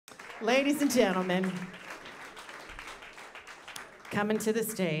Ladies and gentlemen, coming to the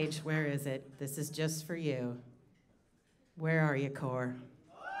stage, where is it? This is just for you. Where are you, Corr?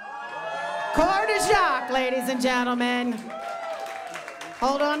 Corr De Joch, ladies and gentlemen.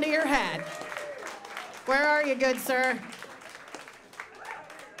 Hold on to your hat. Where are you, good sir?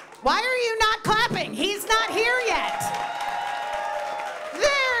 Why are you not clapping? He's not here yet.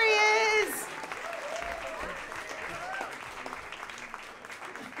 There he is.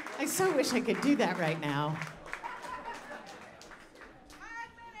 I so wish I could do that right now.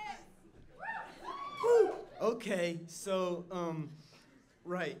 Whew. Okay, so,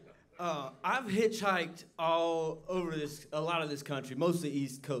 right. I've hitchhiked all over a lot of this country, mostly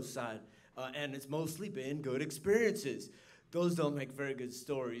East Coast side, and it's mostly been good experiences. Those don't make very good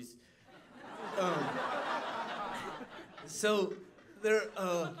stories. So there,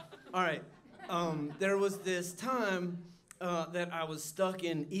 all right, there was this time that I was stuck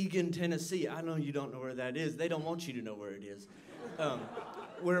in Egan, Tennessee. I know you don't know where that is. They don't want you to know where it is.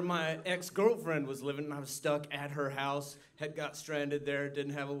 Where my ex-girlfriend was living, and I was stuck at her house, had got stranded there,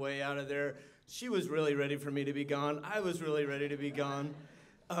 didn't have a way out of there. She was really ready for me to be gone. I was really ready to be gone.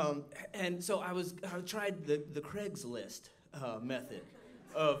 And so I tried the Craigslist method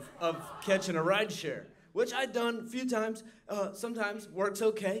of catching a rideshare, which I'd done a few times. Sometimes works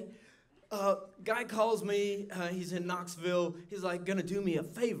okay. Guy calls me, he's in Knoxville. He's like, gonna do me a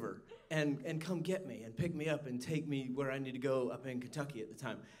favor and come get me and pick me up and take me where I need to go up in Kentucky at the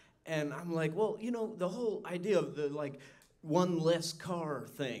time. And I'm like, well, you know, the whole idea of the one less car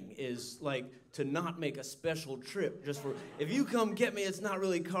thing is like to not make a special trip just for, if you come get me, it's not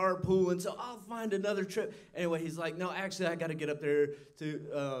really carpooling, so I'll find another trip. Anyway, he's like, no, actually I gotta get up there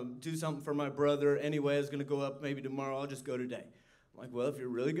to do something for my brother. Anyway, I was gonna go up maybe tomorrow, I'll just go today. I'm like, well, if you're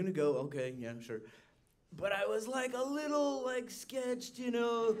really gonna go, okay, yeah, sure. But I was like a little sketched, you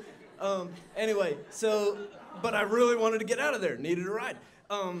know. Anyway, so, but I really wanted to get out of there, needed a ride.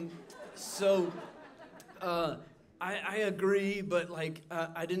 I agree, but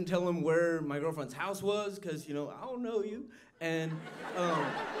I didn't tell him where my girlfriend's house was, because, you know, I don't know you. And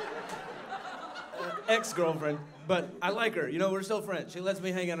ex-girlfriend, but I like her, you know, we're still friends. She lets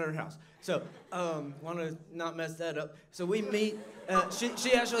me hang out at her house. So, want to not mess that up. So we meet,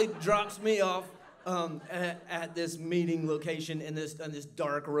 she actually drops me off at this meeting location on this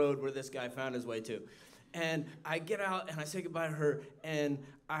dark road where this guy found his way to. And I get out and I say goodbye to her, and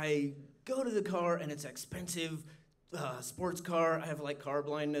I go to the car, and it's expensive sports car. I have car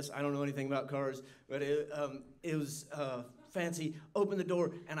blindness. I don't know anything about cars, but it was fancy. Open the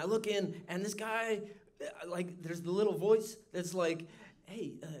door, and I look in, and this guy, there's the little voice that's like,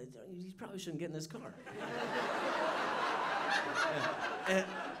 hey, you probably shouldn't get in this car.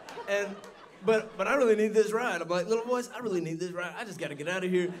 But I really need this ride. I'm like, little voice, I really need this ride. I just got to get out of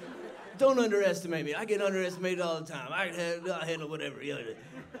here. Don't underestimate me. I get underestimated all the time. I'll handle whatever. You know.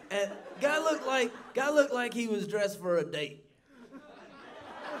 And guy looked like he was dressed for a date.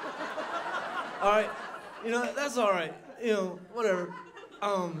 All right, you know, that's all right. You know, whatever.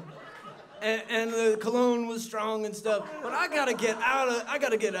 And the cologne was strong and stuff. But I gotta get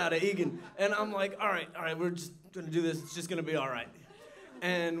out of Egan. And I'm like, all right, we're just gonna do this. It's just gonna be all right.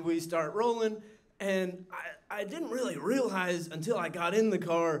 And we start rolling, and I didn't really realize until I got in the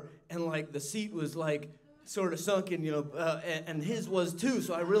car, and the seat was sort of sunken, you know, and his was too.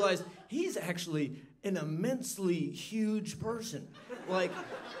 So I realized he's actually an immensely huge person,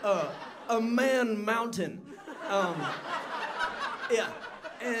 a man mountain. Yeah,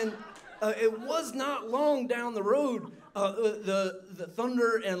 and it was not long down the road. The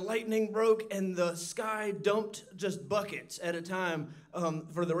thunder and lightning broke, and the sky dumped just buckets at a time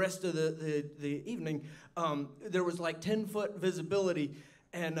for the rest of the evening. There was 10-foot visibility,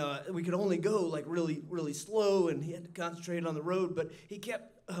 and we could only go really, really slow, and he had to concentrate on the road, but he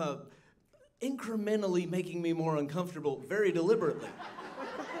kept incrementally making me more uncomfortable, very deliberately.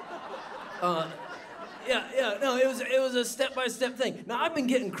 No, it was a step-by-step thing. Now, I've been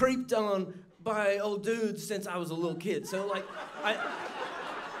getting creeped on by old dudes since I was a little kid, so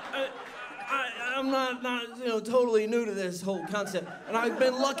I'm not you know, totally new to this whole concept, and I've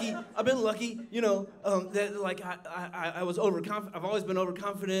been lucky, you know, that I was overconfident. I've always been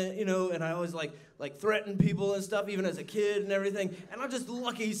overconfident, you know, and I always threaten people and stuff, even as a kid and everything. And I'm just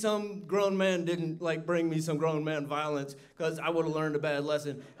lucky some grown man didn't bring me some grown man violence, because I would have learned a bad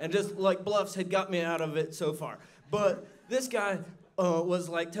lesson. And just bluffs had got me out of it so far. But this guy was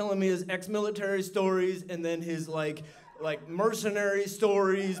telling me his ex-military stories, and then his like mercenary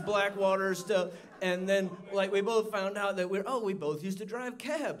stories, Blackwater stuff, and then we both found out that we both used to drive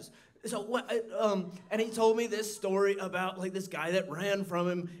cabs. And he told me this story about like this guy that ran from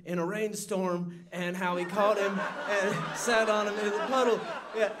him in a rainstorm and how he caught him and sat on him in the puddle.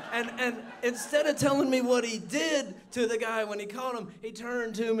 Yeah, and instead of telling me what he did to the guy when he caught him, he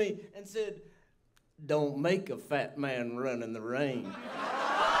turned to me and said, "Don't make a fat man run in the rain."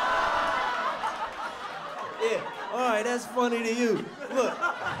 Yeah, all right, that's funny to you. Look.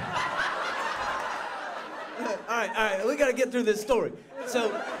 All right, we gotta get through this story.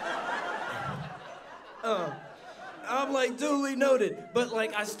 So, I'm like duly noted, but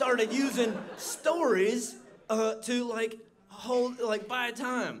like I started using stories to like buy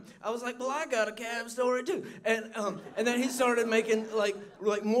time. I was like, well, I got a cab story too, and then he started making like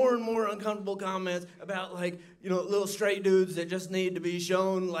more and more uncomfortable comments about like little straight dudes that just need to be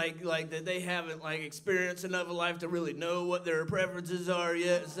shown like that they haven't like experienced enough of life to really know what their preferences are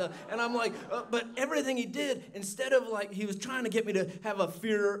yet. And I'm like, but everything he did, instead of like he was trying to get me to have a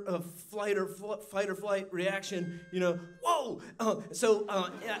fear of fight or flight reaction, whoa.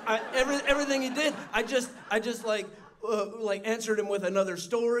 Everything he did, I just like answered him with another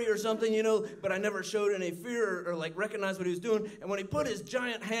story or something, but I never showed any fear or like recognized what he was doing. And when he put his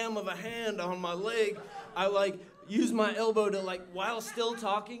giant ham of a hand on my leg, I like used my elbow to like, while still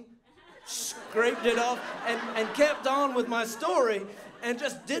talking, scraped it off and kept on with my story and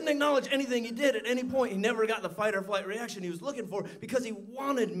just didn't acknowledge anything he did at any point. He never got the fight or flight reaction he was looking for because he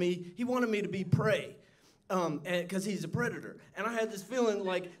wanted me to be prey. Because he's a predator. And I had this feeling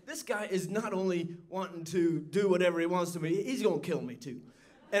like this guy is not only wanting to do whatever he wants to me, he's gonna kill me too.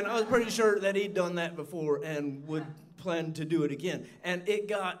 And I was pretty sure that he'd done that before and would plan to do it again. And it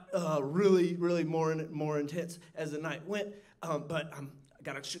got really, really more intense as the night went. But I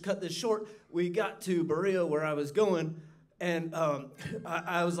gotta cut this short. We got to Berea where I was going, and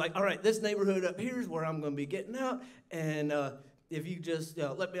I was like, all right, this neighborhood up here is where I'm gonna be getting out, and if you just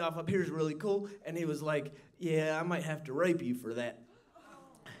let me off up here is really cool. And he was like, yeah, I might have to rape you for that.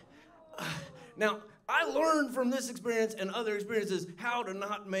 Now, I learned from this experience and other experiences how to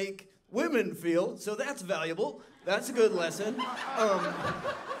not make women feel, so that's valuable. That's a good lesson.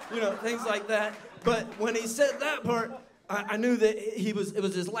 Things like that. But when he said that part, I knew that it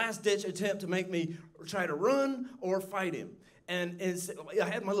was his last-ditch attempt to make me try to run or fight him. And I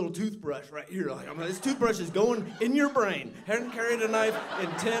had my little toothbrush right here. Like, this toothbrush is going in your brain. Hadn't carried a knife in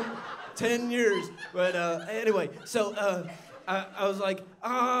 10 years. But anyway, so I was like,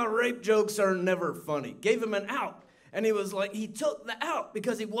 rape jokes are never funny. Gave him an out. And he was like, he took the out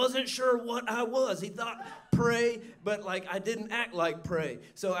because he wasn't sure what I was. He thought prey, but like I didn't act like prey.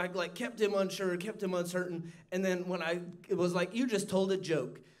 So I like kept him unsure, kept him uncertain. And then when it was like, you just told a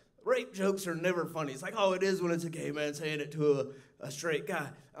joke. Rape jokes are never funny. It's like, oh, it is when it's a gay man saying it to a straight guy.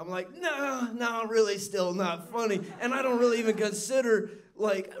 I'm like, no, really still not funny. And I don't really even consider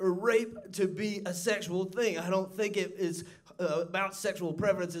like rape to be a sexual thing. I don't think it is about sexual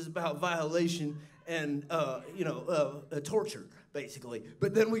preference. It's about violation and, torture, basically.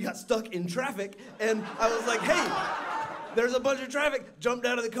 But then we got stuck in traffic, and I was like, hey, there's a bunch of traffic. Jumped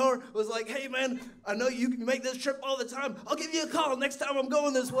out of the car, was like, hey man, I know you make this trip all the time. I'll give you a call next time I'm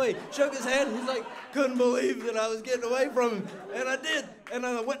going this way. Shook his hand. He's like, couldn't believe that I was getting away from him. And I did. And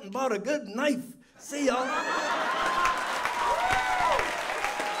I went and bought a good knife. See y'all.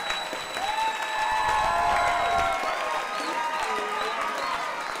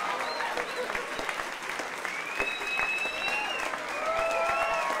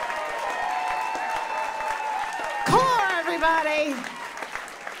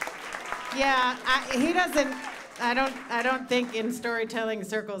 Yeah, he doesn't. I don't think in storytelling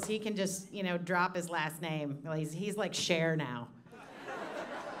circles he can just drop his last name. Well, he's like Cher now.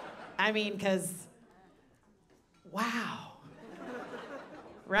 I mean, cause wow,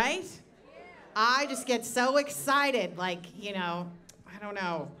 right? I just get so excited, like I don't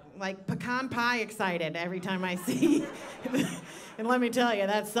know, like pecan pie excited every time I see. And let me tell you,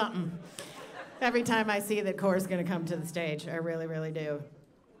 that's something. Every time I see that Corr's gonna come to the stage, I really, really do.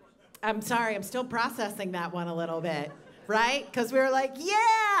 I'm sorry, I'm still processing that one a little bit, right? Because we were like,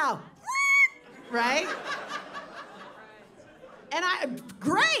 yeah, right? And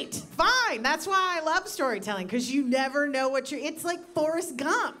great, fine. That's why I love storytelling, because you never know what it's like Forrest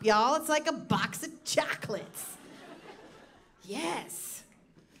Gump, y'all. It's like a box of chocolates. Yes.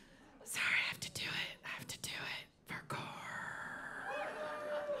 Sorry, I have to do it for Corr.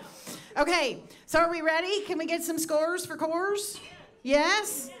 Okay, so are we ready? Can we get some scores for Corrs?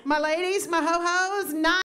 Yes? My ladies, my ho-hos,